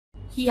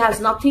he has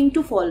nothing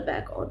to fall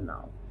back on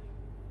now.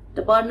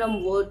 The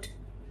Birnam wood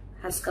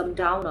has come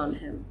down on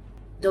him.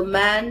 The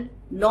man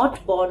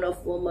not born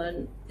of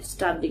woman is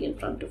standing in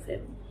front of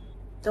him.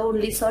 The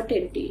only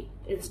certainty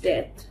is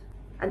death,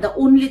 and the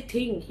only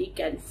thing he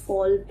can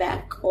fall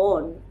back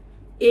on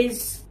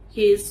is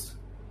his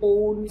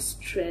own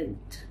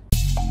strength.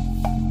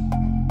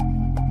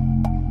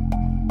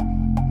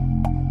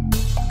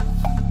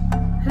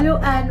 Hello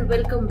and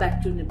welcome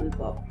back to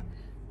Nibblepop.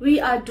 We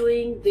are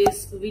doing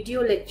this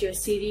video lecture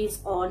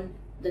series on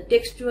the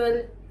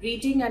textual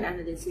reading and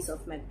analysis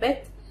of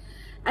Macbeth,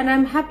 and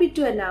I'm happy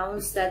to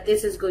announce that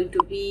this is going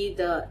to be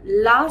the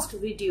last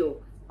video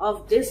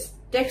of this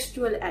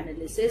textual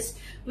analysis.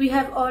 We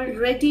have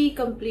already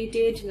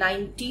completed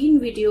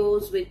 19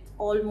 videos with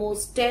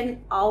almost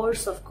 10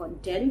 hours of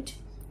content,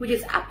 which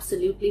is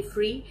absolutely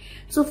free.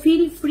 So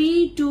feel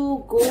free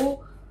to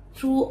go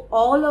through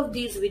all of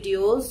these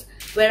videos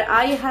where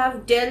I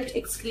have dealt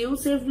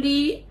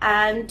exclusively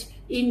and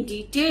in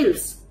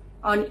details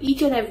on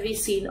each and every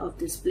scene of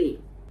this play.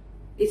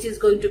 This is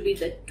going to be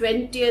the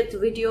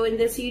 20th video in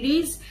the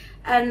series,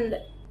 and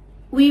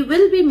we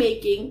will be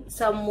making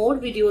some more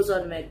videos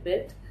on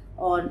Macbeth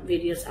on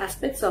various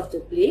aspects of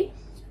the play,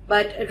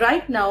 but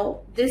right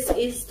now this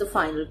is the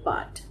final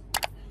part.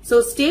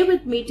 So stay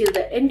with me till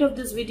the end of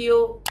this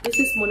video. This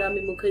is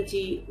Monami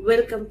Mukherjee.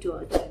 Welcome to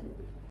our channel.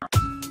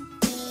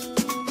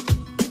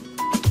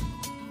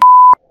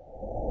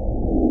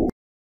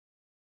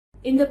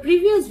 In the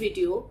previous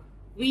video,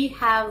 we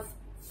have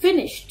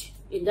finished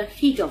in the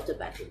heat of the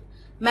battle.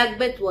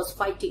 Macbeth was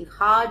fighting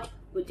hard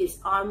with his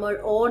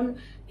armor on.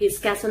 His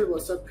castle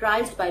was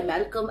surprised by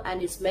Malcolm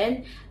and his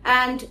men,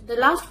 and the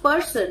last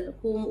person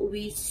whom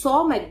we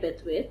saw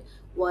Macbeth with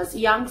was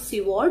young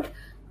Xavier,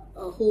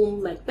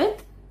 whom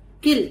Macbeth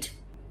killed.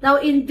 Now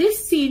in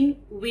this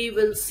scene, we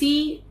will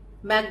see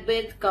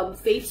Macbeth come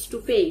face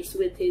to face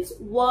with his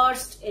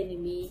worst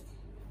enemy,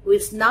 who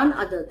is none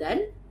other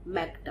than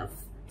Macduff.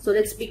 So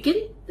let's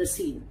begin the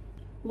scene.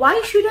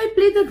 Why should I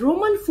play the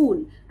Roman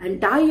fool and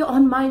die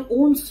on mine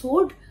own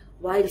sword?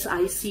 Whilst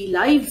I see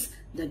lives,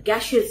 the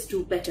gashes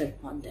do better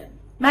upon them.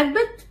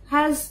 Macbeth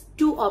has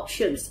two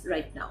options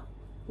right now.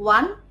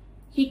 One,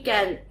 he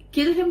can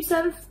kill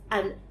himself,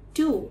 and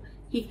two,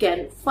 he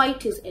can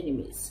fight his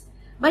enemies.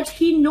 But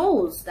he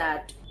knows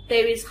that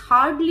there is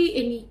hardly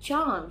any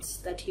chance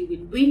that he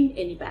will win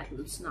any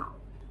battles now.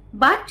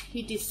 But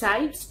he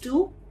decides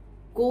to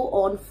go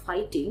on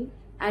fighting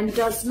and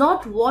does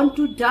not want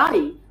to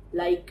die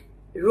like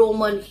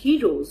Roman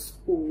heroes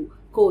who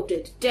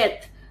courted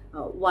death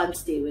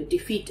once they were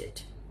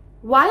defeated.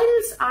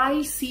 Whilst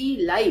I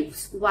see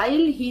lives, while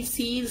he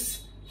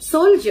sees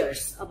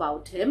soldiers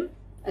about him,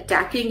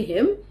 attacking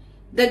him,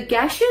 the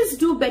gashes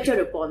do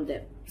better upon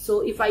them.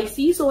 So if I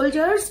see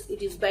soldiers,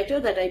 it is better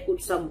that I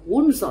put some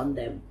wounds on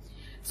them.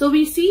 So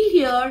we see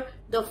here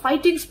the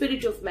fighting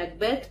spirit of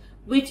Macbeth,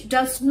 which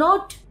does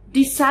not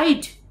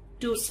decide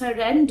to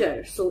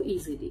surrender so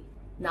easily.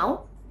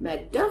 Now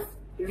Macduff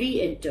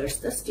re-enters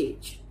the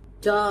stage.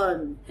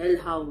 Turn,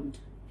 hellhound,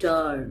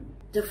 turn.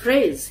 The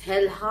phrase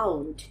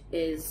hellhound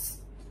is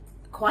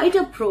quite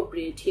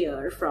appropriate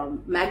here from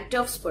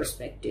Macduff's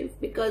perspective,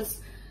 because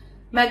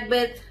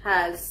Macbeth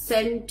has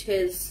sent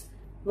his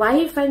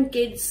wife and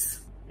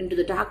kids into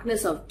the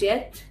darkness of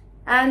death,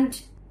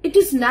 and it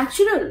is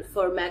natural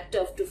for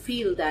Macduff to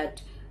feel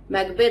that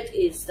Macbeth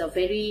is the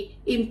very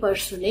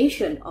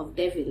impersonation of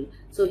devil.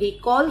 So he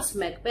calls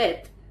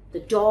Macbeth the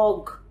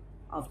dog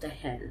of the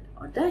hell,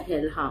 or the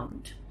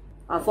hellhound.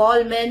 Of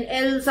all men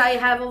else I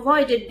have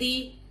avoided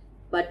thee,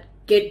 but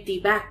get thee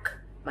back.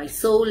 My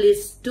soul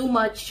is too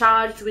much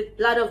charged with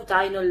blood of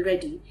thine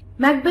already.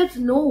 Macbeth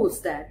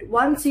knows that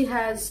once he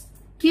has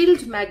killed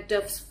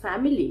Macduff's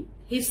family,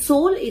 his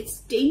soul is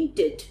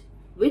tainted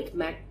with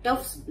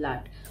Macduff's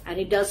blood, and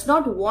he does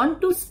not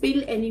want to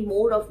spill any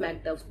more of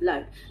Macduff's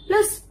blood.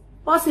 Plus,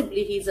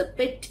 possibly he is a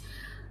bit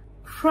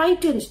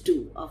frightened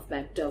too of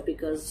Macduff,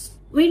 because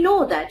we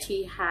know that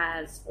he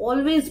has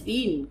always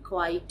been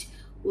quite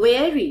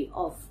wary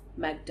of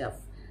Macduff,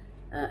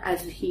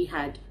 as he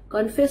had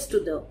confessed to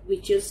the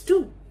witches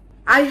too.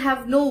 I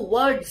have no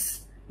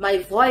words, my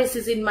voice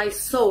is in my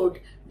sword,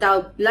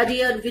 thou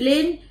bloodier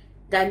villain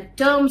than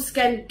terms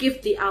can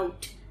give thee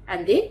out.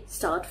 And they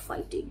start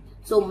fighting.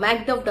 So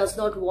Macduff does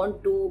not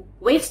want to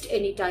waste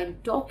any time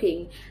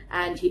talking,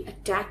 and he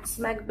attacks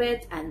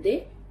Macbeth and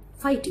they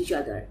fight each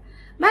other.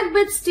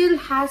 Macbeth still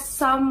has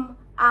some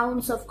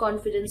ounce of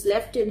confidence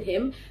left in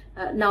him,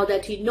 now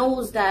that he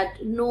knows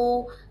that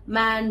no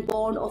man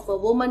born of a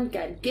woman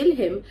can kill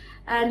him,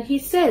 and he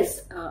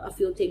says a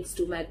few things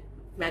to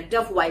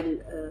Macduff while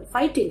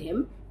fighting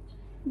him.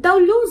 Thou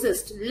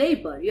losest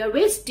labor, you are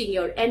wasting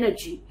your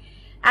energy.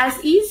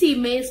 As easy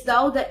mayst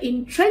thou the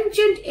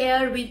intrenchant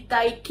air with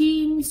thy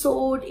keen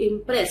sword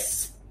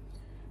impress.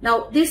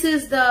 Now this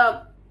is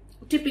the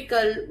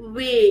typical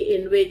way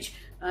in which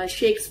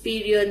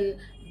Shakespearean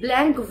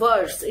blank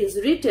verse is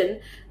written.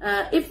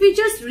 If we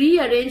just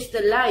rearrange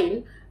the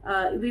line,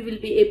 we will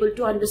be able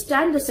to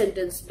understand the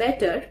sentence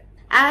better.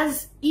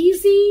 As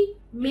easy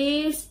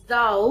mayst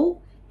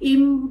thou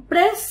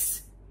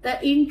impress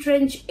the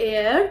entrenched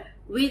air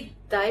with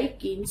thy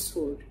keen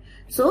sword.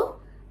 So,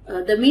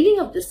 the meaning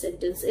of this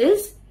sentence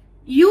is,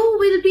 you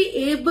will be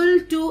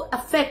able to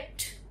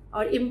affect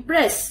or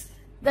impress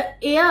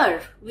the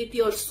air with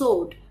your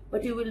sword,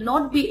 but you will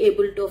not be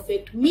able to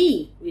affect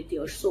me with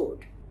your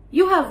sword.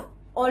 You have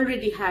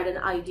already had an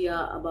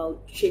idea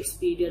about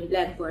Shakespearean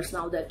blank verse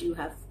now that you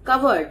have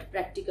covered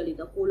practically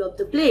the whole of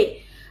the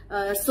play.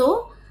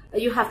 So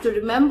you have to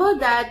remember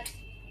that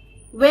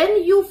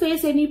when you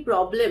face any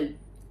problem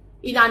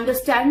in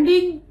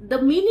understanding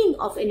the meaning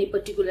of any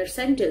particular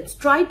sentence,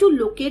 try to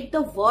locate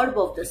the verb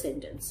of the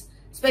sentence,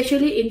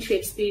 especially in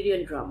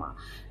Shakespearean drama.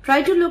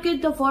 Try to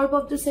locate the verb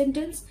of the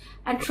sentence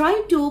and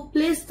try to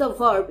place the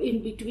verb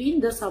in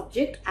between the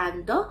subject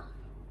and the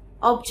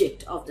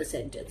object of the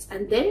sentence,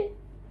 and then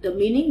the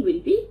meaning will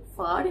be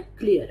far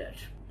clearer.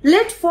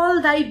 Let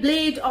fall thy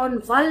blade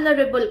on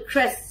vulnerable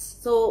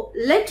crests. So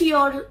let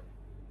your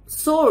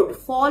sword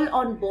fall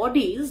on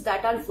bodies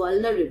that are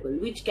vulnerable,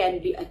 which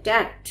can be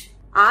attacked.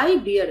 I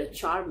bear a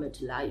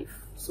charmed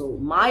life. So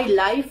my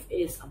life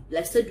is a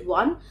blessed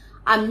one.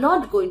 I'm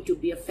not going to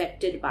be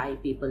affected by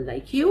people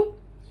like you,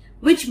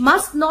 which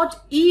must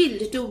not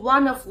yield to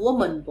one of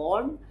woman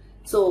born.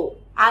 So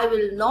I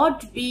will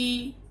not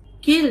be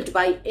killed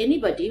by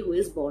anybody who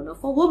is born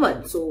of a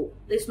woman. So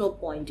there's no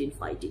point in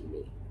fighting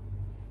me.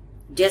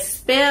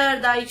 Despair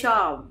thy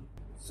charm.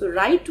 So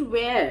right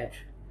where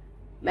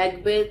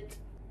Macbeth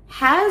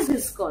has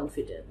his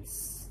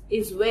confidence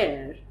is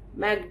where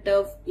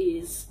Macduff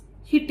is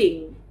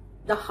hitting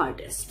the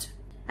hardest.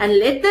 And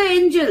let the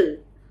angel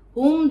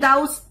whom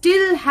thou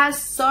still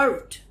hast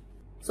served.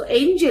 So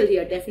angel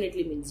here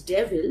definitely means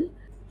devil.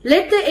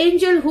 Let the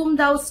angel whom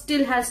thou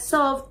still hast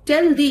served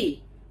tell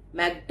thee,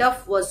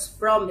 Macduff was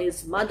from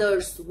his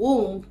mother's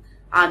womb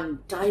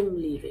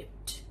untimely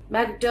ripped.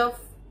 Macduff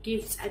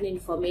gives an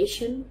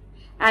information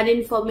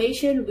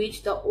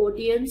which the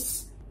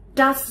audience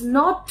does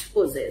not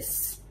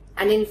possess,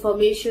 an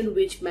information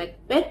which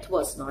Macbeth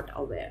was not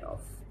aware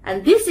of.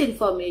 And this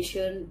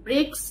information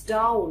breaks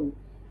down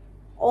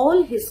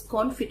all his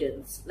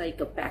confidence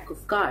like a pack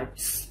of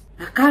cards.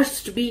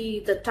 Accursed be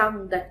the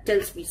tongue that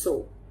tells me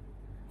so,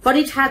 for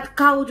it hath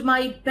cowed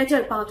my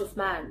better part of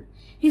man.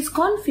 His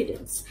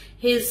confidence,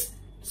 his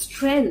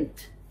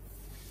strength,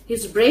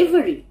 his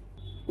bravery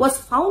was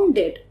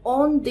founded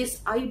on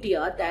this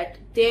idea that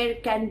there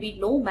can be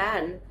no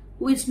man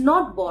who is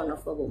not born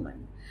of a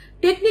woman.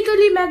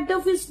 Technically,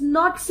 Macduff is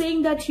not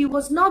saying that he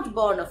was not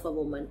born of a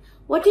woman.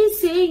 What he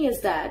is saying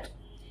is that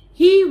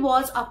he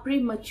was a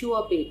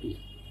premature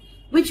baby,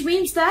 which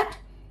means that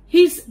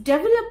his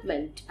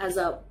development as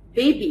a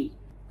baby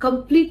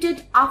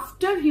completed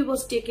after he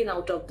was taken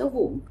out of the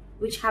womb,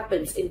 which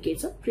happens in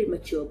case of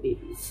premature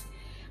babies.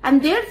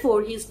 And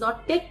therefore, he is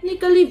not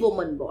technically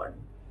woman born.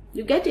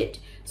 You get it?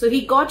 So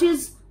he got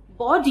his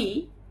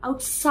body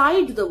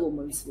outside the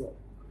woman's womb.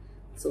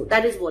 So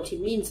that is what he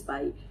means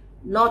by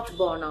not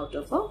born out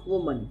of a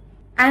woman.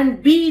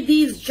 And be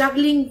these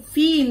juggling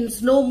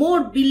fiends no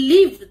more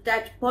believed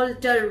that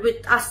palter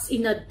with us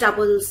in a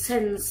double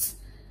sense.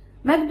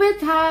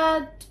 Macbeth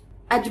had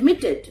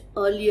admitted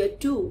earlier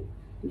too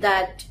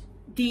that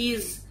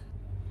these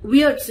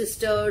weird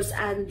sisters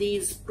and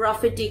these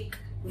prophetic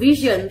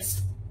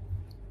visions,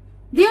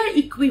 they are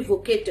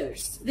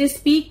equivocators. They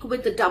speak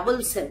with a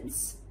double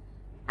sense.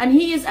 And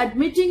he is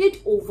admitting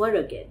it over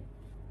again.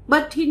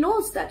 But he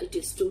knows that it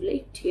is too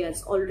late. He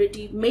has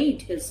already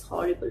made his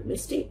horrible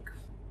mistake.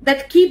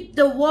 That keep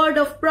the word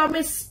of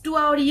promise to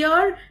our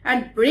ear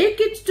and break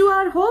it to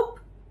our hope.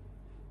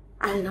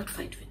 I'll not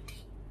fight with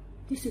thee.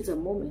 This is a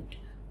moment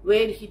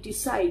where he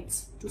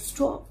decides to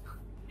stop.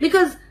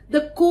 Because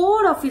the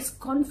core of his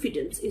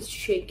confidence is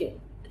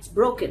shaken. It's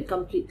broken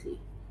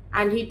completely.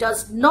 And he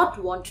does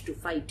not want to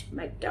fight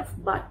Macduff.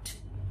 But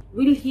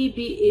will he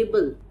be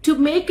able to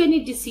make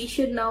any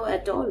decision now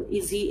at all?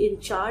 Is he in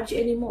charge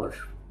anymore?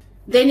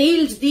 Then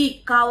yield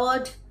thee,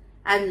 coward,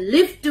 and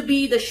live to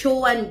be the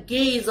show and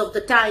gaze of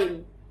the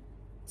time.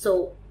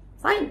 So,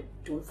 fine,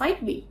 don't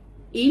fight me.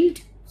 Yield,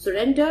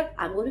 surrender,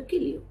 I'm going to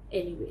kill you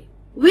anyway.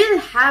 We'll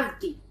have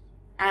thee,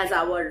 as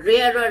our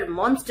rarer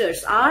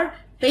monsters are,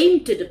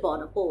 painted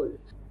upon a pole.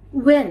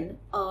 When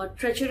a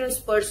treacherous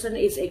person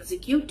is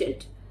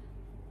executed,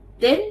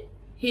 then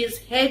his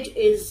head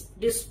is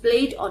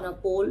displayed on a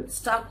pole,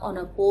 stuck on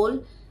a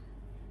pole,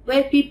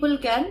 where people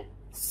can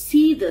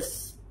see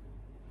this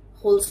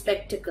whole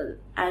spectacle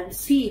and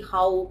see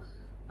how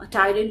a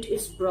tyrant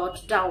is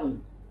brought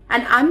down.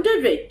 And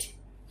under it,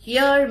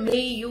 here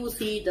may you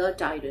see the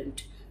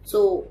tyrant.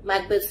 So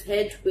Macbeth's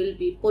head will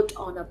be put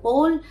on a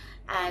pole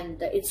and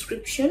the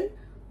inscription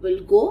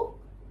will go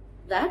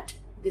that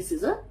this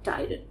is a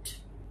tyrant.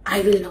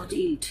 I will not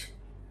yield.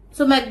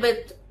 So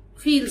Macbeth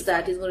feels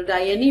that he's going to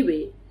die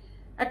anyway.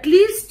 At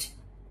least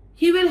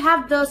he will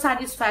have the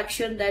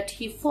satisfaction that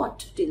he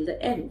fought till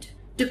the end.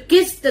 To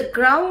kiss the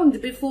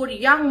ground before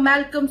young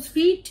Malcolm's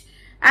feet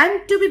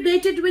and to be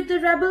baited with the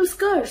rebel's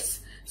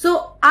curse.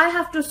 So I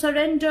have to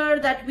surrender.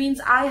 That means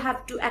I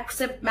have to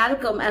accept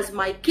Malcolm as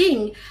my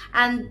king,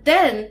 and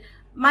then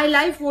my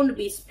life won't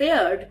be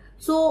spared.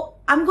 So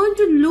I'm going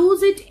to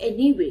lose it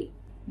anyway.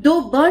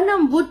 Though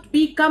Burnham would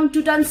be come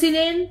to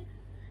Dunsinane,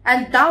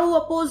 and thou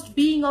opposed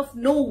being of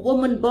no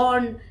woman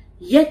born,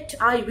 yet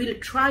I will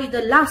try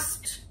the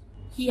last.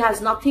 He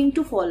has nothing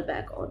to fall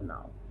back on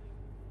now.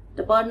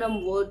 The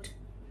Burnham wood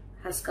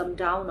has come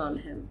down on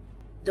him.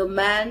 The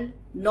man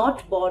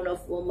not born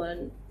of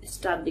woman is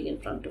standing in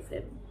front of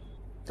him.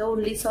 The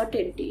only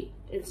certainty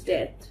is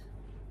death.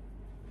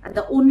 And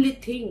the only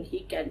thing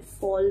he can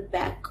fall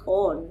back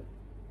on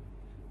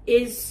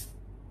is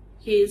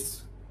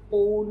his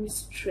own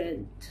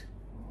strength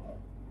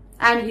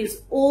and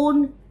his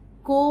own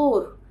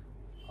core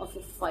of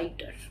a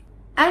fighter.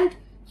 And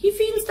he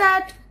feels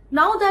that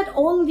now that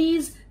all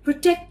these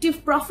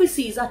protective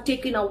prophecies are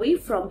taken away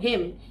from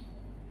him,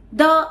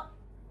 the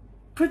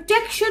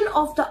protection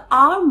of the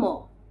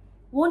armor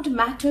won't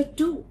matter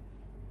too.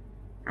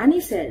 And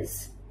he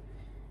says,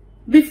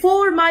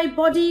 before my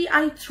body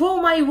I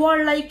throw my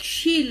warlike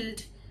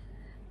shield.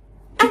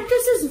 And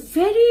this is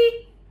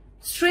very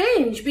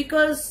strange,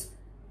 because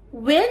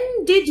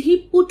when did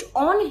he put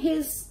on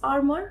his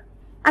armor?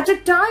 At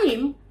a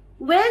time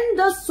when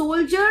the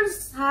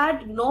soldiers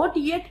had not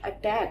yet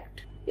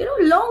attacked.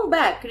 Long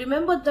back,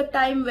 remember the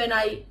time when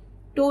I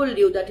told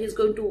you that he's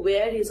going to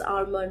wear his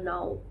armor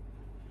now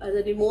as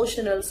an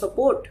emotional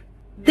support.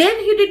 Then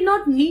he did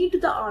not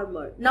need the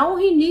armor. Now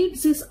he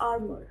needs his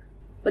armor.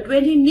 But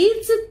when he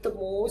needs it the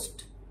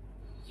most,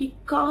 he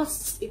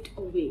casts it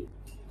away.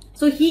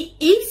 So he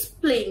is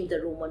playing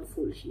the Roman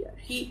fool here.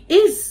 He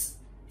is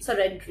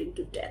surrendering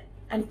to death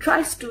and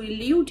tries to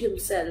elude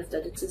himself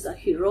that it is a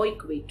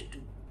heroic way to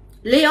do.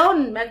 Lay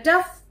on,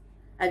 Macduff,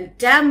 and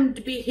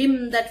damned be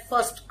him that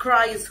first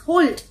cries,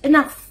 hold,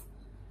 enough.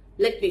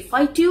 Let me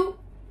fight you,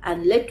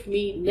 and let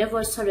me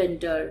never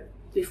surrender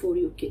before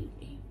you kill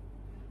me.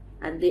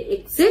 And they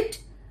exit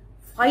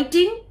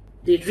fighting,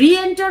 they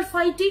re-enter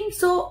fighting.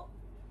 So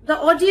the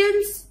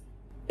audience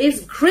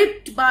is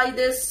gripped by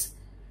this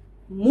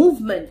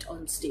movement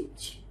on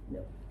stage.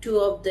 Two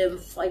of them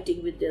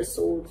fighting with their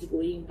swords,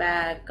 going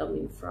back,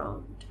 coming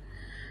front,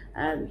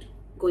 and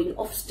going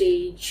off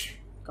stage,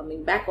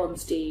 coming back on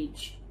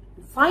stage.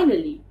 And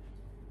finally,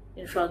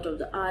 in front of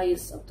the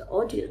eyes of the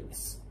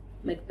audience,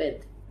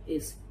 Macbeth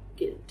is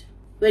killed.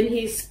 When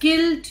he is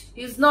killed,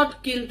 he is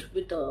not killed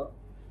with a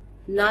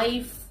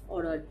knife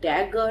or a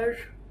dagger.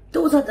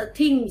 Those are the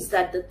things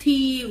that the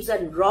thieves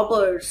and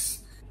robbers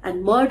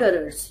and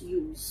murderers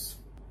use.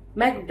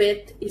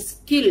 Macbeth is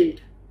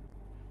killed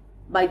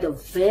by the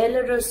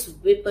valorous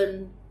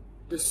weapon,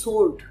 the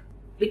sword.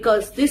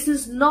 Because this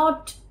is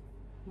not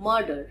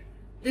murder.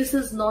 This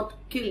is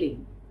not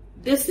killing.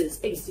 This is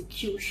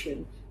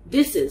execution.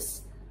 This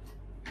is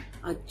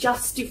a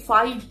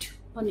justified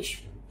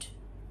punishment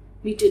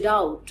meted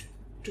out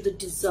to the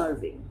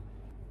deserving.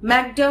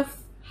 Macduff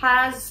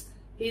has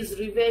his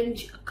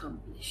revenge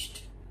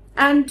accomplished.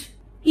 And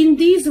in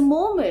these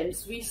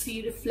moments, we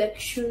see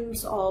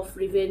reflections of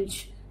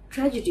revenge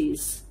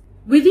tragedies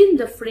within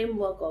the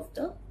framework of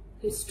the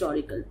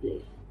historical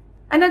play.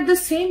 And at the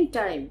same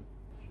time,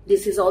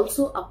 this is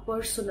also a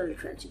personal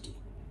tragedy.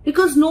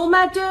 Because no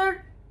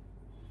matter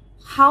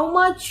how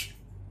much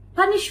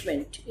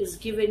punishment is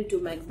given to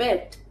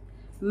Macbeth,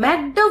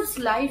 Macduff's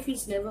life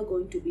is never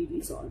going to be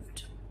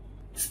resolved.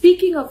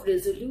 Speaking of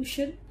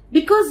resolution,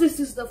 because this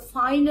is the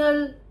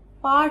final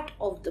part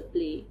of the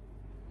play,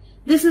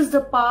 this is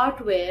the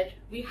part where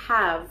we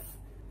have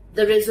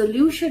the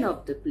resolution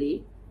of the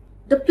play.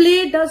 The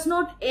play does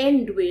not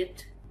end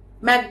with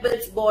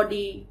Macbeth's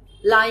body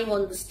lying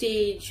on the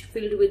stage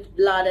filled with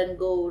blood and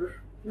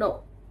gore.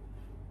 No.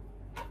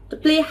 The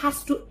play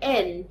has to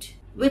end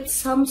with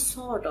some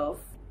sort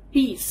of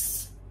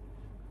peace.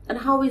 And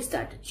how is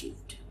that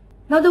achieved?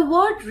 Now the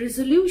word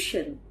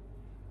resolution,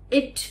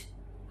 it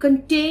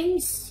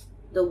contains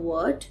the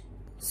word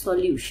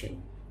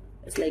solution.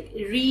 It's like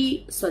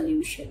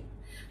resolution.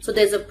 So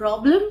there's a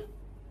problem,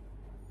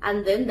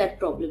 and then that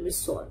problem is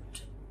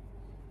solved.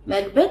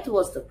 Macbeth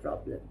was the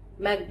problem.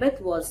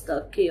 Macbeth was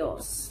the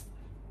chaos.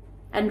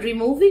 And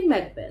removing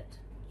Macbeth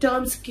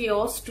turns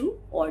chaos to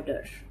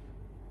order.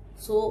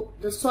 So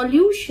the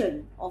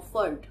solution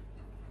offered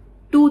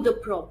to the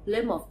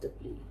problem of the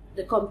play,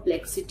 the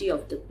complexity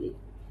of the play,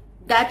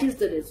 that is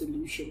the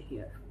resolution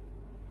here.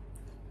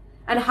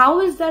 And how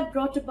is that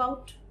brought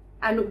about?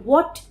 And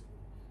what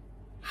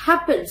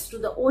happens to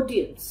the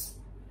audience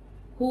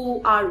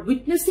who are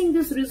witnessing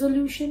this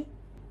resolution?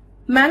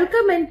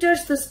 Malcolm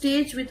enters the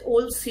stage with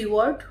old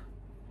Seward.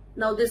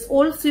 Now this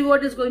old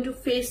Seward is going to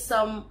face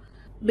some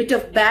bit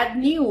of bad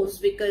news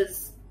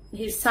because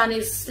his son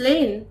is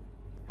slain.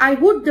 I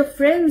would the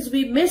friends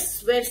we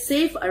miss were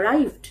safe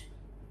arrived.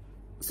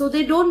 So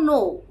they don't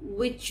know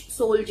which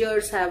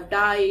soldiers have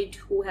died,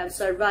 who have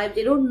survived.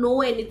 They don't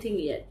know anything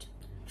yet.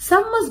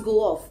 Some must go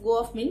off. Go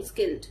off means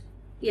killed.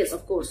 Yes,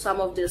 of course, some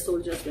of their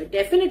soldiers were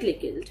definitely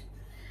killed.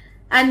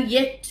 And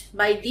yet,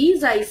 by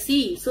these I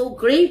see, so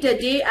great a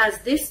day as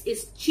this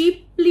is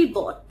cheaply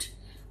bought.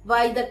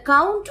 by the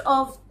count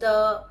of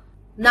the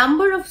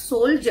number of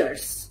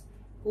soldiers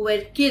who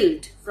were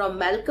killed from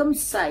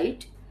Malcolm's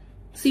side,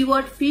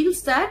 Seward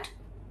feels that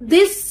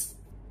this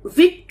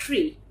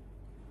victory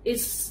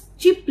is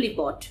cheaply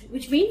bought,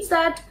 which means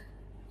that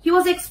he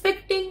was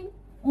expecting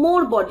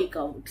more body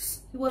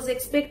counts. He was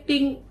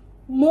expecting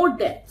more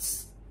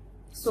deaths.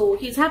 So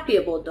he's happy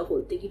about the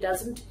whole thing. He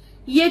doesn't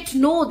yet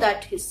know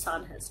that his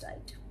son has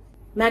died.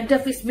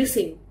 Macduff is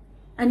missing.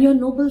 And your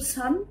noble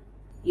son?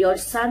 Your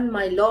son,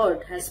 my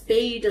lord, has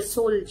paid a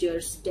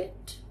soldier's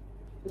debt.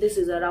 This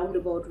is a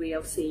roundabout way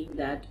of saying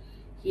that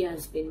he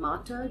has been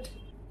martyred.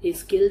 He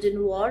is killed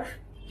in war.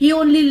 He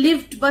only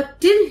lived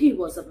but till he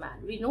was a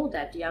man. We know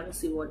that young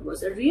Seward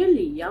was a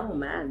really young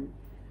man.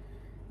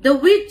 The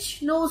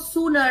which no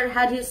sooner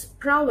had his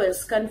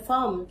prowess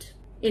confirmed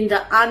in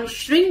the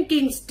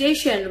unshrinking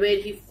station where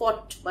he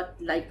fought, but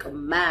like a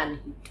man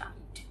he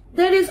died.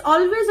 There is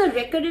always a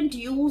recurrent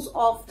use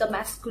of the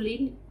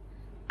masculine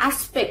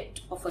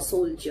aspect of a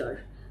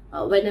soldier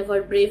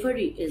whenever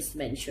bravery is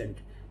mentioned.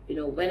 You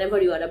know, whenever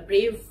you are a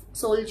brave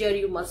soldier,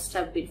 you must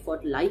have been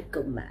fought like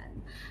a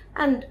man.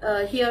 And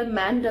here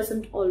man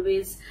doesn't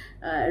always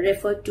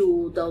refer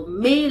to the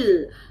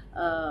male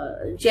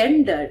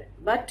gender,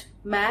 but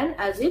man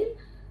as in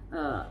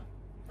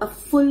a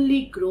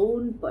fully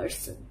grown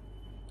person.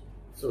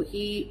 So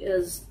he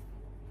is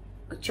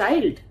a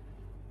child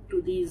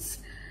to these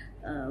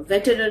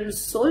veteran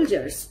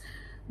soldiers,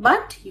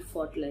 but he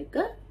fought like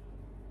a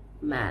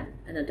man,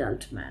 an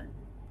adult man.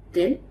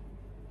 Then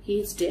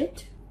he is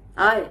dead,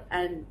 aye,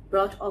 and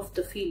brought off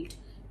the field.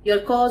 Your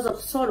cause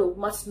of sorrow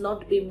must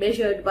not be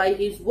measured by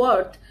his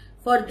worth,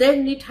 for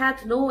then it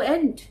hath no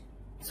end.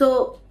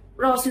 So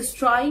Ross is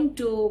trying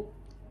to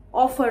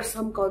offer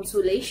some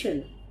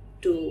consolation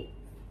to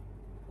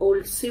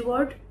old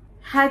Seward.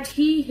 Had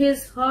he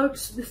his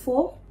hurts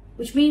before?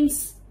 Which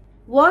means,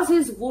 was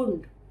his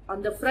wound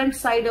on the front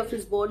side of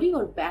his body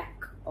or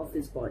back of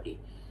his body?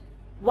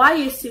 Why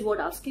is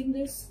Seward asking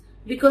this?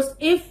 Because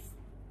if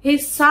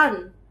his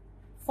son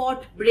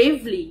fought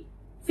bravely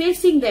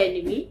facing the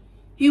enemy,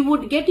 he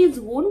would get his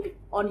wound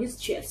on his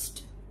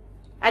chest.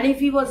 And if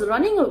he was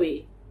running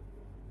away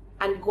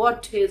and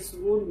got his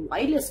wound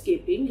while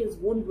escaping, his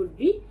wound would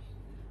be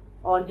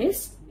on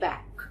his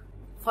back.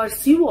 For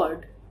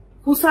Seward,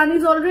 whose son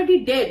is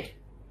already dead,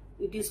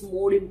 it is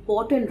more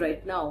important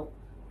right now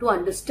to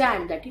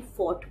understand that he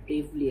fought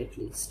bravely at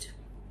least.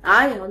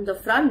 Aye, on the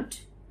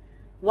front.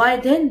 Why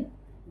then,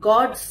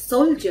 God's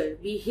soldier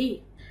be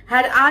he.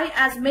 Had I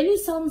as many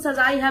sons as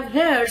I have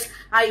hairs,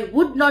 I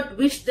would not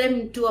wish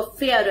them to a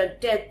fairer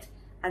death.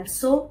 And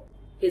so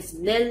his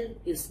knell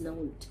is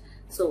knolled.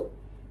 So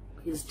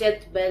his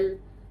death bell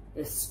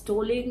is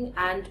tolling,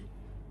 and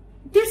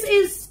this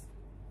is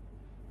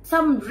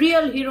some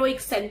real heroic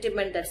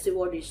sentiment that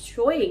Seward is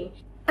showing.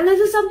 And this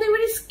is something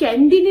very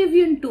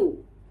Scandinavian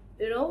too,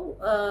 you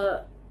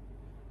know,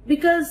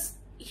 because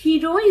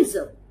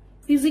heroism,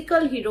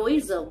 physical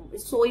heroism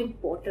is so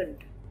important.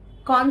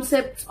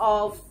 Concepts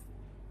of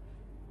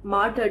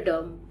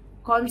martyrdom,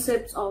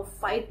 concepts of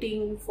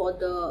fighting for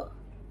the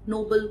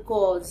noble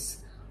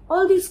cause,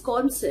 all these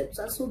concepts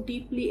are so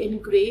deeply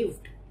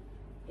engraved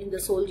in the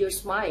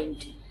soldier's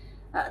mind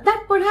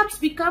that perhaps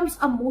becomes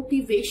a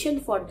motivation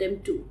for them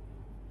too.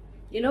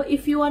 You know,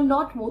 if you are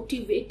not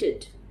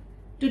motivated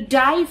to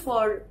die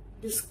for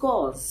this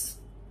cause,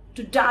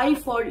 to die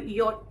for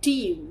your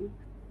team,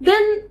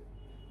 then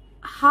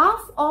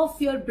half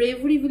of your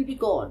bravery will be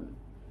gone.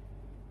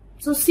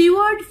 So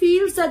Seward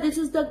feels that this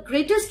is the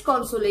greatest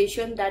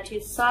consolation, that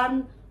his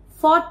son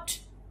fought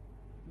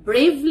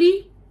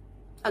bravely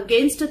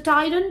against a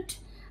tyrant,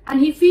 and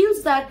he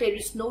feels that there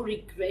is no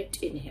regret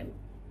in him.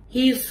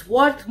 He is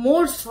worth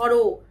more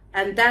sorrow,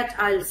 and that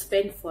I'll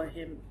spend for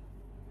him.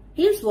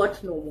 He is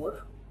worth no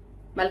more.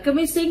 Malcolm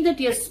is saying that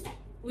yes,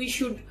 we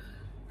should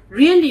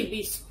really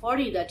be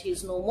sorry that he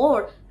is no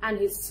more, and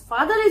his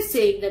father is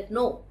saying that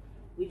no,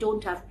 we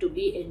don't have to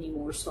be any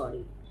more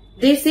sorry.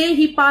 They say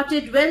he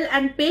parted well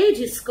and paid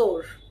his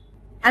score,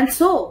 and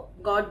so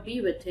God be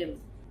with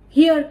him.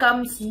 Here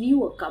comes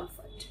newer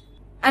comfort.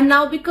 And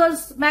now,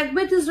 because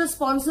Macbeth is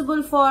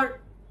responsible for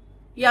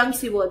young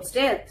Seward's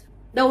death,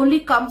 the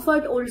only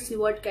comfort old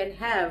Seward can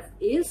have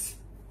is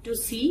to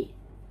see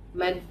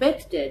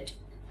Macbeth dead.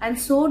 And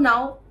so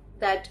now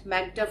that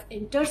Macduff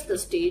enters the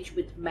stage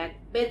with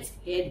Macbeth's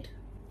head,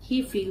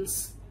 he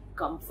feels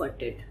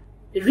comforted.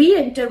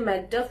 Re-enter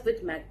Macduff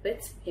with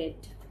Macbeth's head.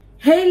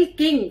 Hail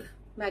King!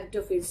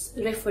 Macduff is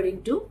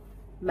referring to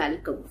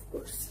Malcolm, of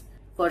course.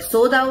 For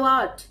so thou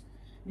art.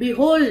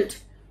 Behold,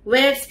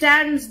 where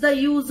stands the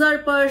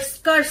usurper's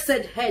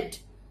cursed head.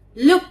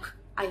 Look,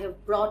 I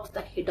have brought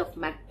the head of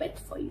Macbeth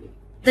for you.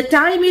 The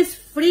time is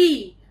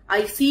free.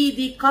 I see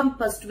thee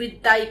compassed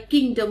with thy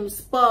kingdom's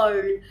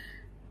pearl.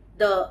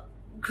 The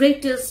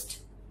greatest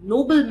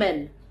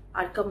noblemen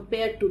are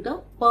compared to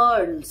the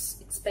pearls,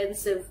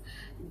 expensive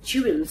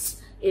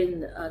jewels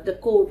in the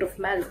court of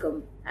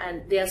Malcolm,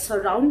 and they are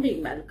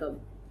surrounding Malcolm.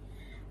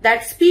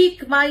 That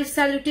speak my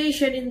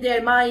salutation in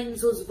their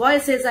minds, whose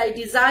voices I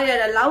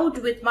desire aloud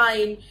with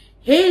mine.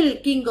 "Hail,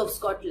 King of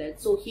Scotland."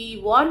 So he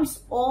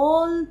wants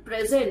all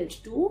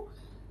present to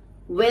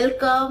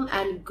welcome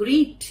and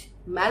greet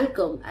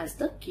Malcolm as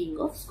the King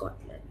of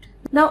Scotland.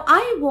 Now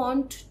I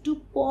want to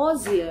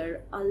pause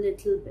here a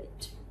little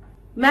bit.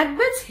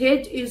 Macbeth's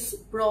head is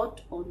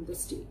brought on the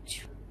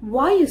stage.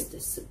 Why is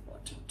this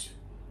important?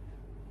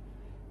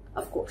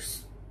 Of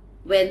course,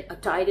 when a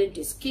tyrant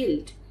is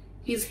killed,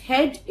 his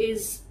head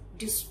is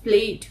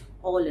displayed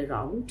all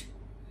around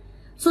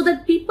so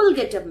that people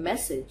get a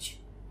message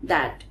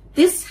that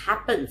this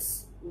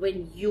happens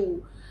when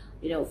you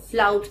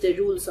flout the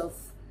rules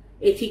of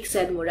ethics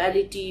and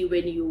morality,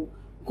 when you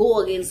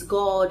go against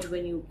God,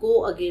 when you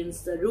go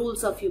against the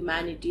rules of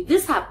humanity.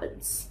 This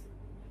happens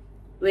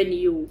when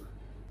you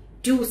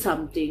do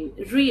something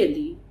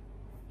really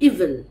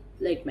evil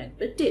like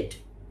Macbeth did.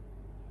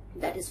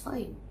 That is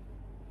fine.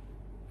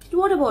 But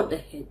what about the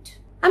head?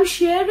 I'm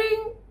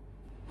sharing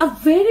a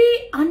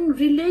very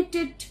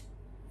unrelated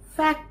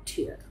fact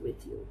here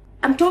with you.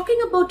 I'm talking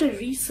about a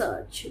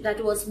research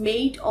that was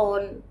made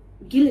on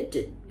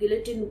guillotine.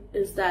 Guillotine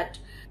is that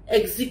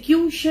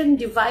execution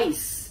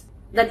device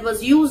that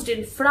was used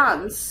in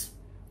France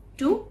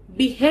to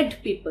behead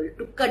people,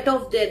 to cut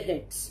off their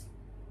heads.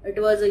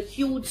 It was a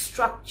huge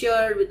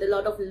structure with a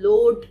lot of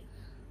load,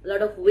 a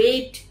lot of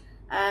weight,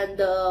 and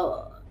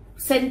the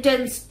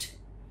sentenced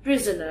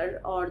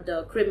prisoner or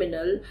the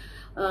criminal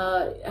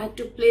had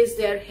to place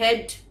their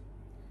head,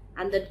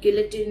 and that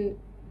guillotine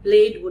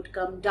blade would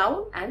come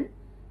down and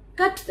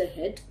cut the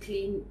head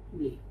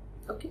cleanly.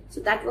 Okay, so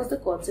that was the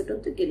concept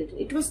of the guillotine.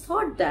 It was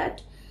thought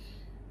that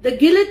the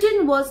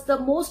guillotine was the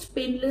most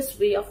painless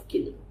way of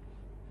killing,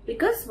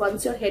 because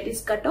once your head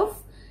is cut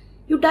off,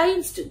 you die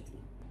instantly.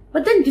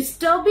 But then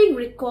disturbing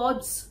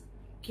records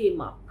came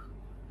up.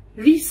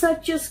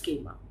 Researchers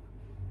came up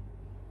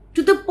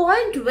to the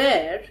point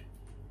where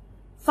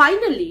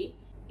finally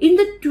in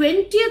the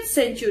 20th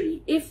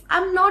century, if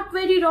I'm not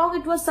very wrong,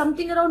 it was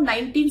something around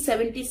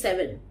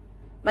 1977.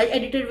 My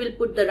editor will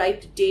put the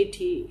right date.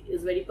 He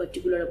is very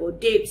particular about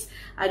dates.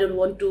 I don't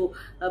want to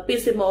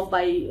piss him off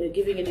by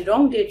giving any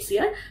wrong dates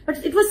here.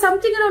 But it was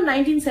something around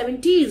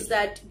 1970s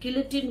that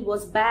guillotine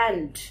was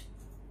banned.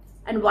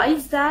 And why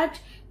is that?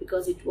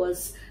 Because it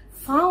was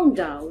found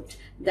out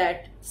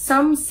that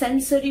some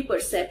sensory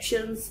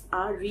perceptions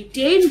are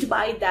retained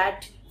by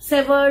that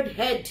severed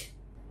head.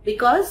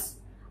 Because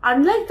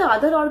unlike the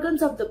other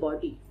organs of the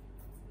body,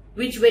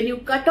 which when you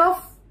cut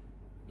off,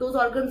 those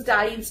organs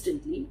die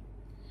instantly,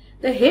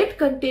 the head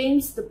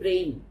contains the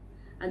brain,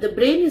 and the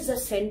brain is the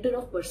center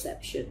of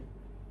perception.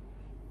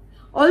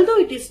 Although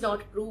it is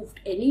not proved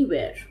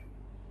anywhere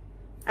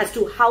as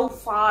to how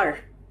far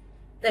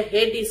the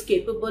head is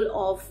capable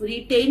of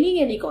retaining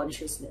any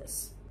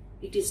consciousness,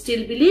 it is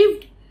still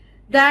believed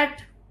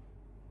that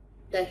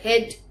the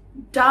head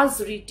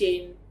does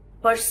retain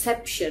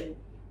perception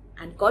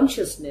and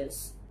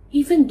consciousness,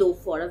 even though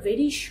for a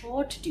very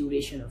short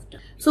duration of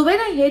time. So when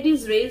a head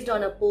is raised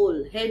on a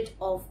pole, head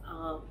of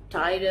a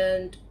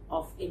tyrant,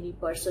 of any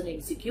person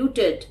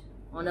executed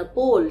on a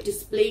pole,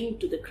 displaying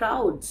to the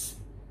crowds,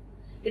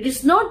 it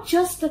is not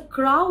just the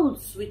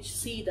crowds which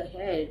see the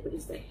head, but it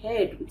is the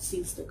head which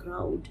sees the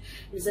crowd.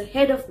 It is the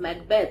head of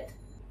Macbeth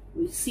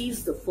which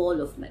sees the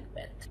fall of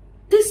Macbeth.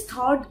 This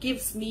thought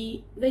gives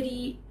me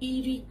very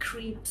eerie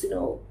creeps,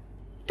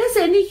 Does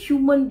any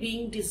human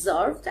being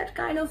deserve that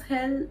kind of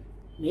hell?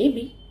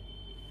 Maybe.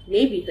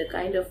 Maybe the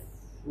kind of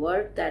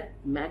work that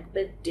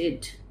Macbeth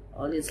did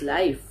all his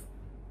life.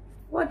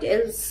 What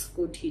else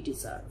could he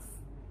deserve?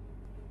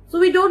 So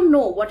we don't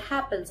know what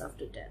happens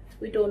after death.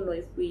 We don't know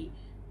if we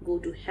go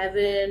to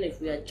heaven, if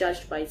we are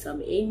judged by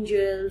some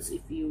angels,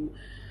 if you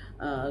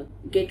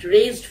get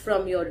raised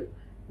from your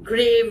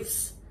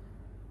graves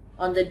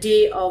on the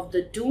day of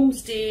the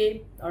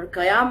doomsday or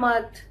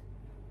Qayamat.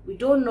 We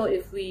don't know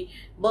if we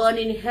burn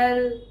in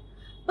hell.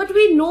 But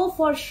we know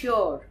for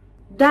sure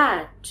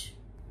that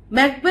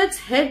Macbeth's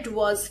head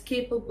was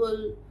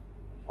capable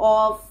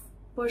of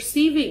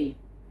perceiving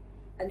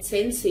and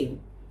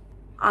sensing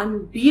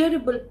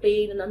unbearable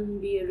pain and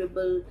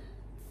unbearable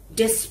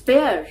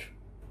despair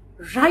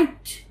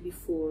right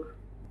before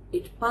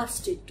it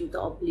passed into the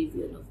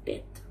oblivion of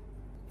death.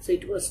 So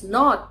it was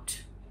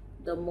not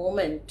the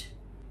moment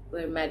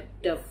where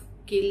Macduff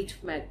killed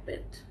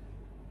Macbeth.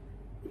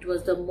 It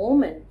was the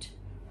moment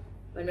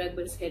when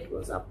Macbeth's head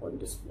was up on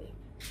display.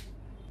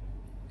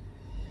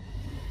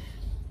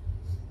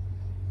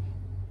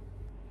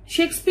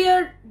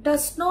 Shakespeare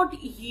does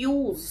not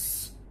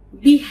use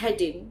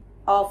beheading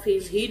of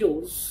his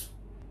heroes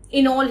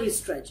in all his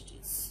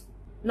tragedies.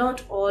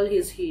 Not all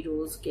his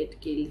heroes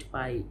get killed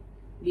by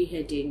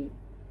beheading.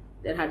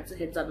 Their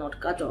heads are not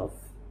cut off.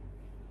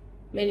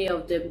 Many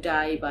of them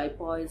die by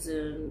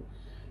poison.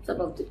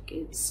 Some of them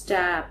get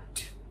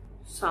stabbed.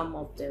 Some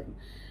of them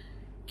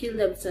kill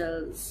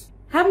themselves.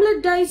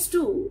 Hamlet dies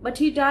too, but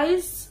he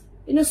dies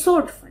in a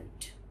sword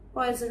fight.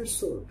 Poisoned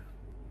sword.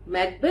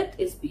 Macbeth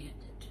is beheaded.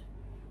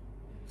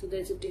 So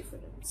there's a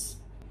difference.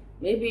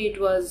 Maybe it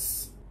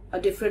was a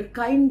different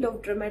kind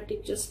of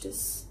dramatic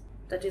justice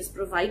that is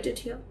provided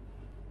here.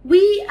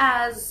 We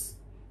as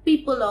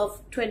people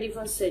of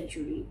 21st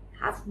century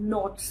have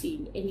not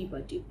seen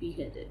anybody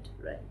beheaded,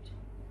 right?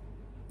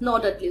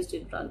 Not at least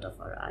in front of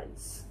our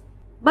eyes.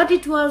 But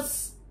it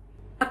was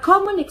a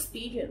common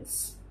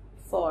experience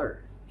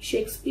for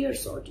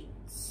Shakespeare's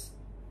audience.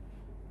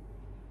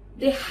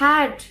 They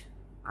had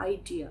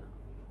idea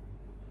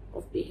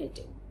of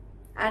beheading.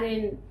 And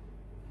in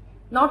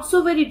not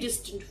so very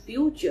distant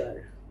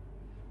future,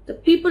 the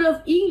people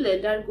of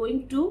England are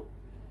going to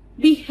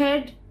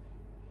behead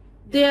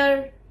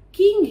their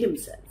king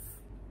himself.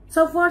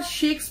 So for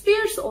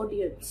Shakespeare's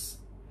audience,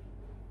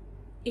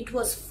 it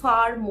was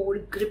far more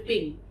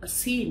gripping a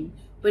scene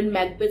when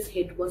Macbeth's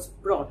head was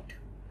brought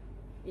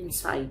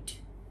inside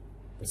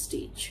the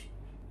stage.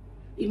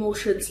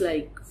 Emotions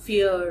like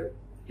fear,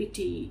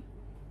 pity,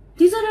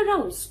 these are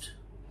aroused.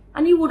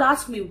 And you would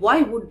ask me,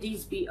 why would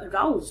these be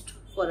aroused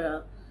for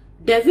a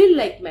devil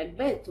like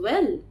Macbeth?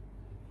 Well,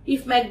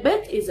 if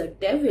Macbeth is a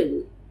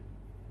devil,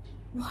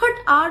 what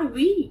are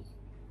we?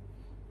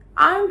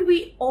 Aren't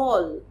we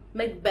all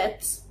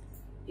Macbeths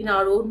in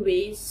our own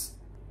ways?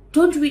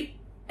 Don't we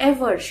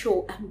ever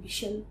show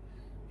ambition?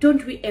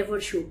 Don't we ever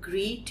show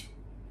greed?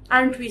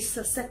 Aren't we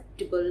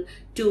susceptible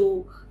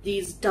to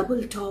these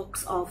double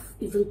talks of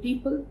evil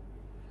people?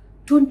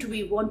 Don't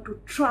we want to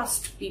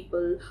trust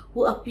people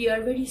who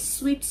appear very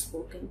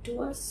sweet-spoken to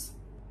us?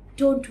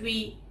 Don't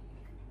we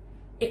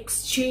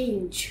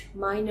exchange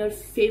minor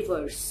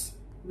favors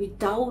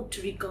without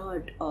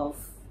regard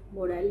of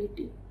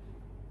morality?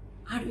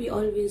 Are we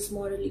always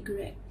morally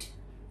correct?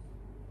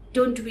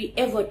 Don't we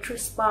ever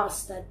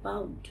trespass that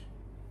bound?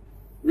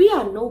 We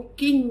are no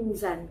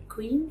kings and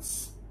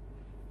queens.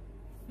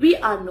 We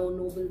are no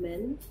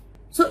noblemen.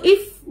 So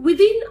if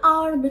within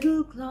our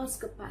middle class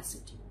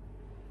capacity,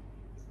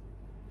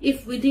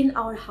 if within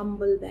our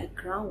humble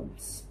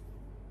backgrounds,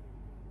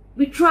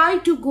 we try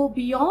to go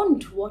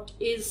beyond what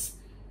is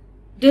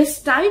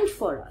destined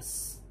for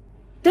us,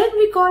 then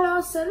we call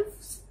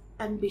ourselves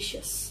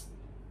ambitious.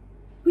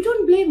 We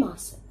don't blame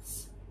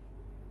ourselves.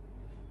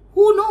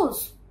 Who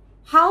knows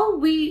how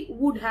we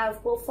would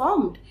have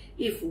performed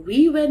if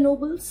we were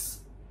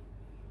nobles?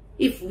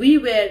 If we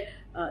were,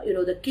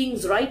 the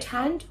king's right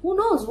hand, who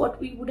knows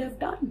what we would have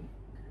done?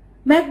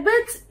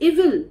 Macbeth's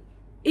evil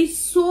is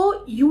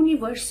so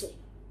universal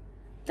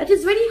that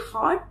it's very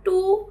hard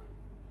to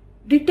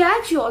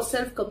detach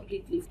yourself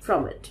completely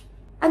from it.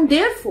 And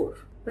therefore,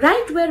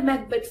 right where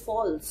Macbeth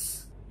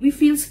falls, we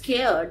feel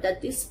scared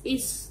that this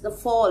is the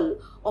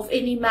fall of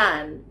any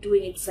man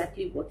doing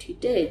exactly what he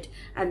did,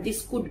 and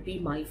this could be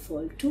my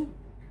fall too.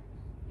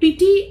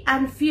 Pity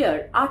and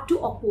fear are two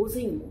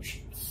opposing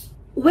emotions.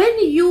 When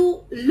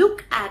you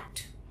look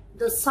at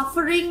the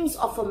sufferings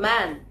of a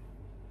man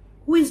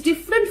who is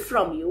different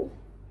from you,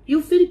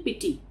 you feel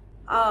pity.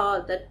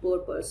 That poor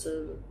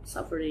person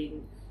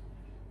suffering,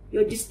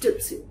 you're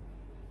distancing.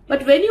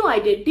 But when you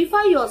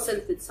identify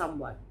yourself with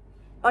someone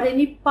or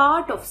any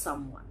part of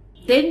someone,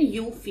 then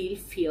you feel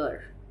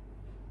fear.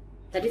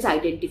 That is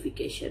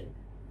identification.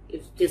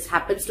 If this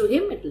happens to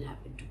him, it will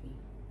happen to me.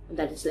 And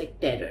that is like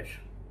terror.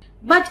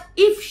 But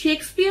if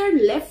Shakespeare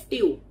left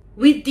you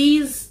with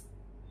these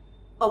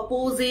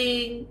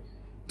opposing,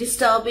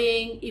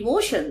 disturbing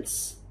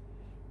emotions,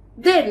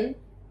 then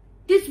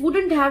this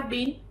wouldn't have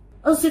been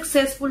a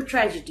successful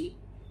tragedy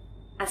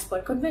as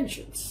per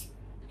conventions.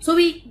 So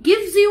he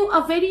gives you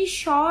a very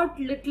short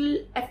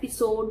little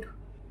episode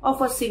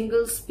of a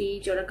single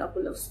speech or a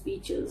couple of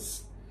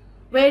speeches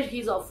where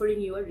he's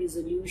offering you a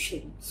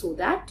resolution, so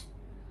that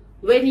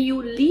when you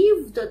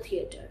leave the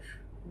theatre,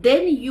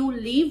 then you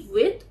leave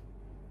with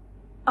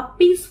a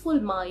peaceful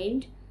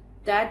mind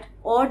that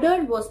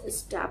order was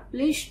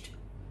established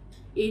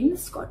in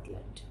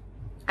Scotland.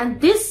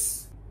 And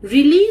this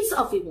release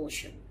of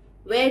emotion,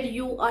 where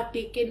you are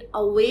taken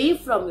away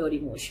from your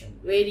emotion,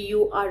 where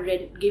you are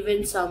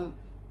given some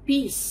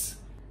peace,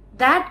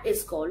 that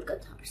is called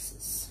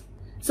catharsis.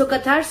 So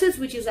catharsis,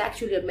 which is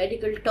actually a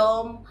medical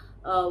term,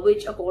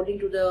 which according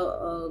to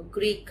the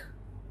Greek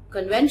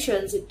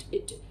conventions,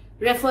 it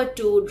referred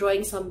to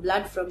drawing some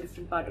blood from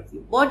different part of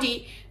your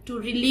body to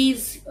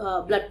release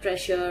blood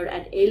pressure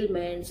and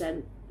ailments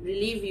and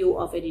relieve you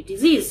of any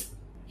disease.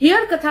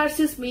 Here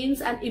catharsis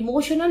means an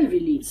emotional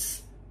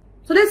release.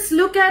 So let's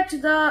look at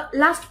the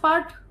last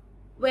part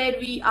where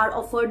we are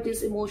offered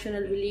this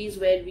emotional release,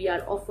 where we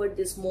are offered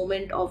this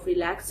moment of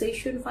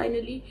relaxation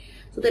finally,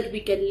 so that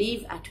we can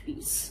live at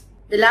peace.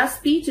 The last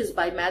speech is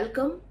by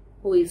Malcolm,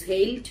 who is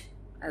hailed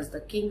as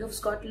the King of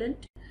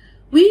Scotland.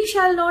 We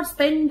shall not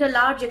spend a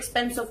large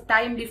expense of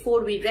time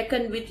before we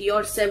reckon with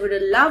your several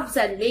loves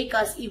and make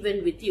us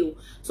even with you.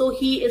 So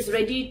he is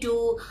ready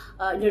to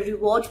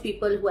reward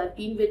people who have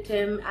been with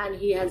him, and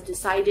he has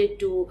decided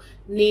to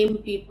name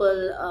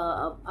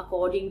people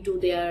according to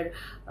their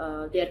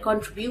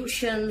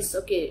contributions.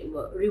 Okay,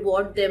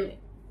 reward them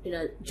in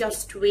a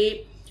just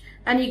way.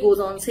 And he goes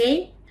on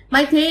saying,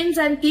 my thanes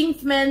and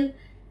kingsmen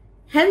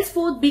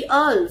henceforth be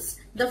earls,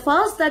 the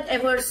first that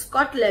ever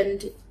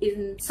Scotland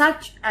in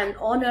such an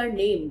honour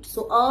named.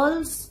 So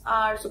earls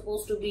are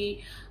supposed to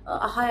be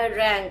a higher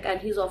rank, and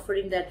he's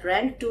offering that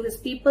rank to his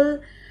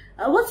people.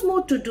 what's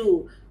more to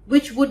do,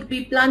 which would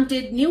be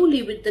planted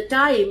newly with the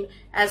time,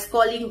 as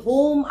calling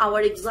home our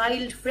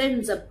exiled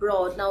friends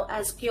abroad. Now,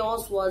 as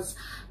chaos was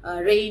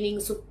reigning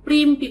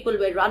supreme, people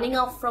were running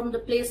off from the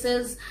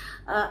places,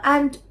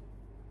 and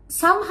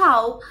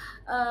somehow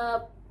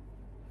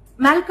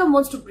Malcolm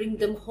wants to bring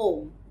them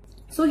home.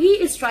 So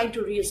he is trying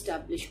to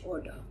re-establish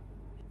order.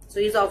 So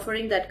he's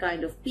offering that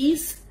kind of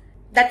peace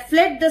that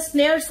fled the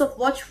snares of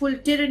watchful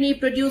tyranny,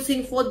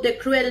 producing forth the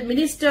cruel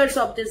ministers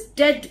of this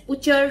dead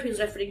butcher. He's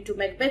referring to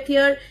Macbeth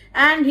here,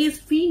 and his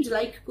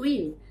fiend-like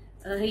queen.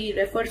 He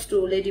refers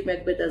to Lady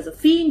Macbeth as a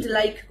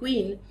fiend-like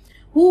queen,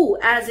 who,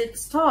 as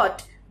it's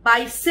thought,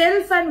 by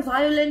self and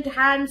violent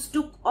hands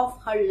took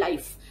off her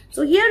life.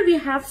 So here we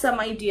have some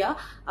idea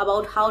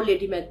about how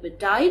Lady Macbeth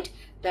died,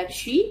 that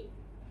she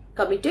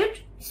committed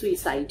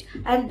suicide.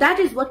 And that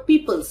is what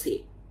people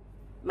say,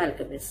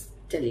 Malcolm is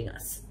telling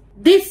us.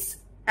 This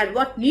and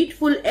what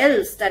needful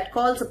else that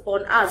calls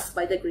upon us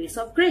by the grace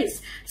of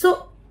grace.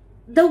 So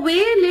the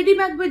way Lady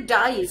Macbeth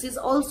dies is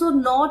also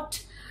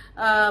not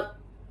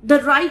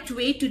the right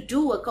way to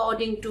do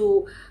according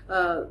to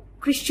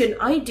Christian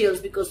ideals,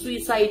 because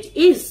suicide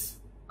is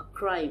a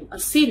crime, a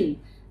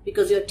sin,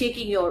 because you're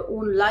taking your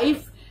own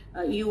life.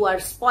 You are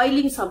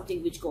spoiling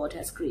something which God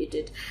has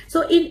created.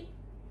 So in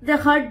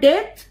her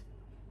death,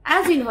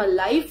 as in her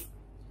life,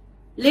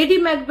 Lady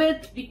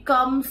Macbeth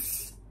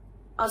becomes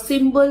a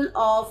symbol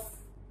of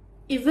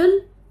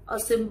evil, a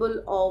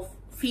symbol of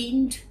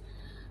fiend,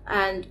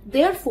 and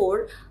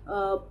therefore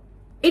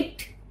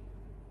it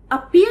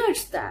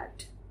appears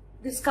that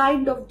this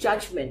kind of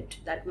judgment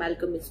that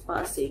Malcolm is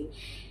passing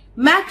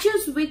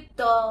matches with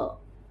the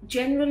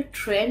general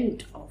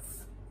trend of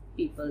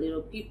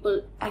people.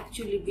 People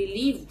actually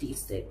believe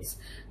these things,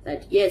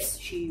 that yes,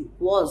 she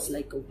was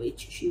like a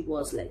witch, she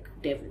was like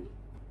a devil.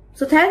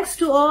 So thanks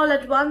to all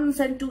at once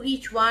and to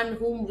each one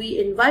whom we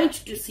invite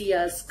to see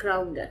us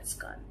crowned at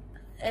Scan.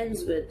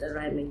 Ends with a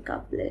rhyming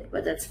couplet,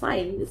 but that's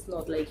fine. It's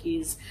not like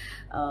he's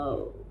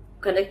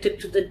connected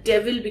to the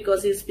devil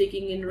because he's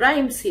speaking in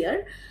rhymes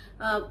here.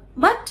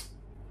 But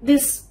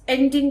this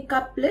ending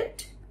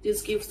couplet,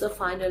 this gives the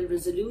final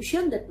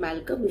resolution that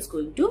Malcolm is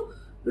going to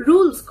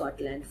rule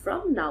Scotland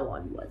from now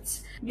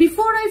onwards.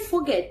 Before I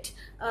forget,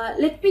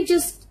 let me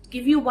just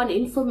give you one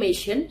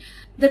information.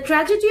 The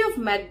tragedy of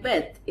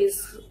Macbeth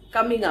is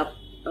coming up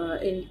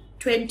in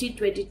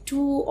 2022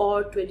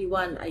 or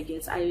 21, I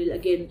guess. I will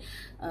again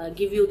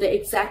give you the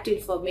exact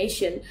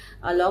information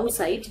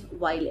alongside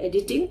while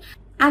editing.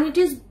 And it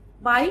is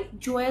by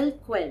Joel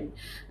Cohen.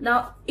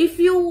 Now, if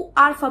you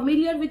are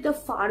familiar with the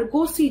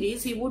Fargo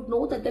series, you would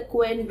know that the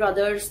Cohen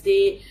brothers,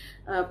 they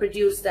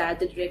produced that,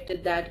 they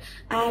directed that,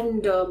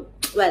 and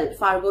well,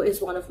 Fargo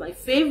is one of my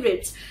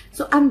favorites.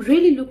 So I'm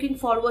really looking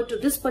forward to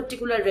this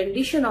particular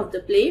rendition of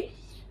the play,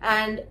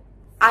 and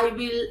I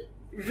will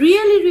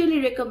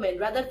really recommend,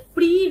 rather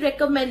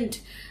pre-recommend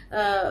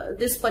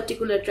this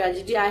particular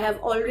tragedy. I have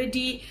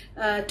already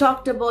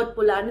talked about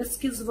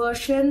Polanski's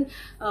version,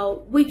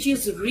 which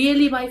is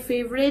really my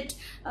favorite.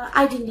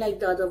 I didn't like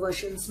the other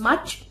versions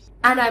much,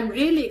 and I'm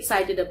really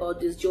excited about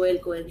this Joel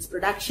Cohen's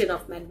production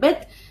of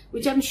Macbeth,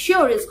 which I'm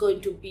sure is going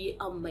to be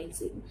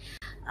amazing.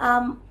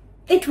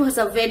 It was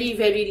a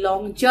very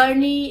long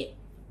journey.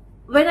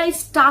 When I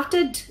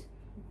started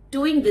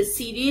doing this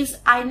series,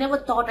 I never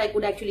thought I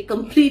could actually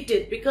complete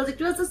it, because it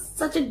was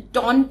such a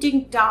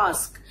daunting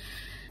task.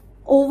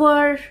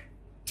 Over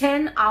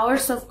 10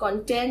 hours of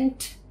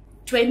content,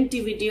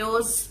 20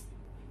 videos.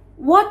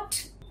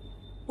 What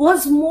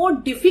was more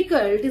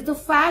difficult is the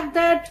fact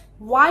that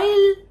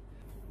while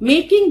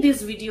making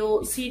this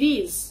video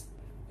series,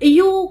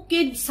 you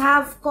kids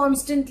have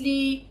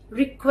constantly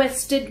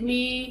requested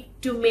me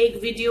to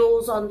make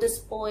videos on this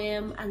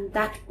poem and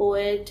that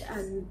poet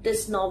and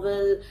this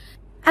novel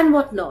and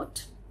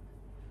whatnot.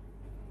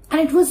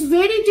 And it was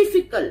very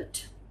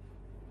difficult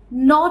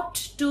not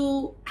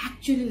to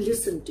actually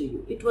listen to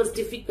you. It was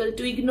difficult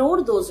to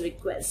ignore those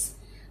requests.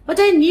 But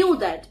I knew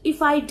that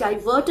if I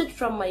diverted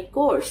from my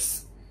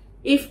course,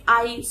 if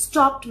I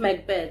stopped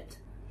Macbeth,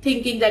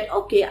 thinking that,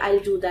 okay, I'll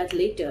do that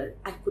later,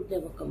 I could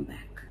never come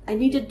back. I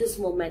needed this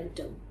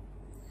momentum.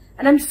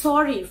 And I'm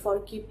sorry for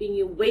keeping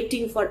you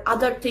waiting for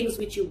other things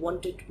which you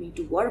wanted me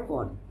to work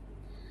on.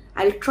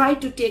 I'll try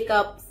to take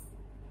up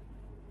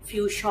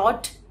few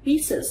short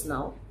pieces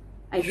now.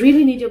 I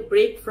really need a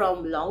break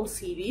from long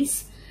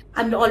series.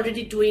 I'm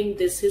already doing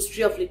this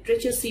history of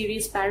literature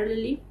series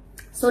parallelly.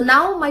 So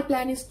now my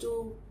plan is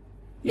to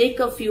make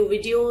a few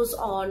videos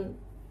on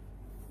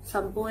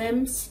some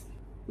poems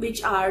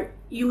which are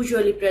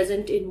usually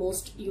present in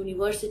most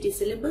university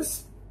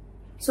syllabus.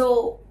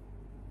 So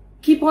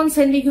keep on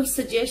sending your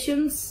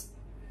suggestions.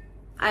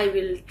 I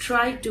will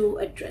try to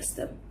address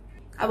them.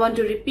 I want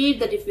to repeat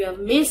that if you have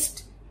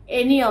missed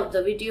any of the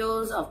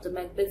videos of the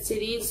Macbeth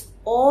series,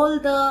 all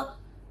the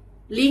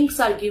links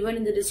are given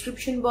in the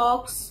description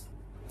box.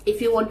 If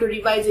you want to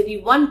revise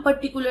any one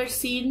particular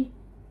scene,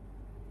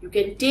 you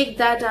can take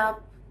that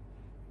up.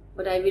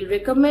 But I will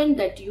recommend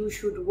that you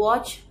should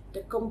watch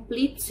the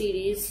complete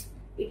series.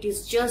 It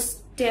is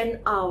just 10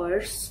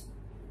 hours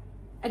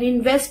and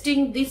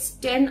investing these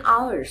 10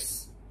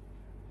 hours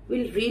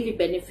will really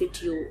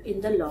benefit you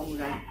in the long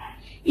run.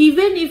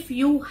 Even if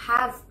you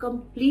have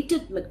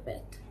completed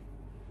Macbeth,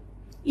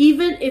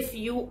 even if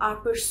you are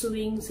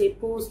pursuing, say,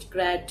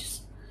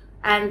 postgrads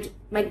and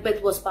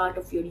Macbeth was part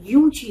of your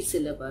UG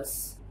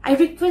syllabus, I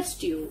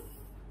request you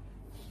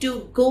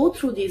to go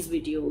through these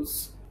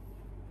videos,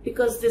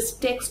 because this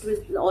text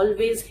will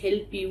always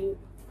help you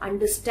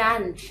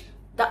understand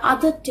the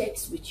other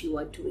texts which you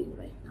are doing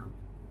right now.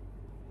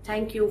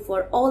 Thank you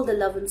for all the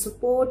love and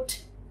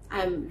support.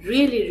 I'm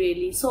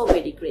really so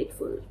very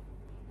grateful.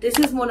 This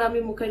is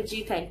Monami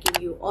Mukherjee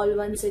thanking you all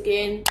once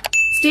again.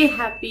 Stay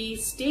happy,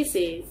 stay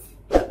safe.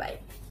 Bye-bye.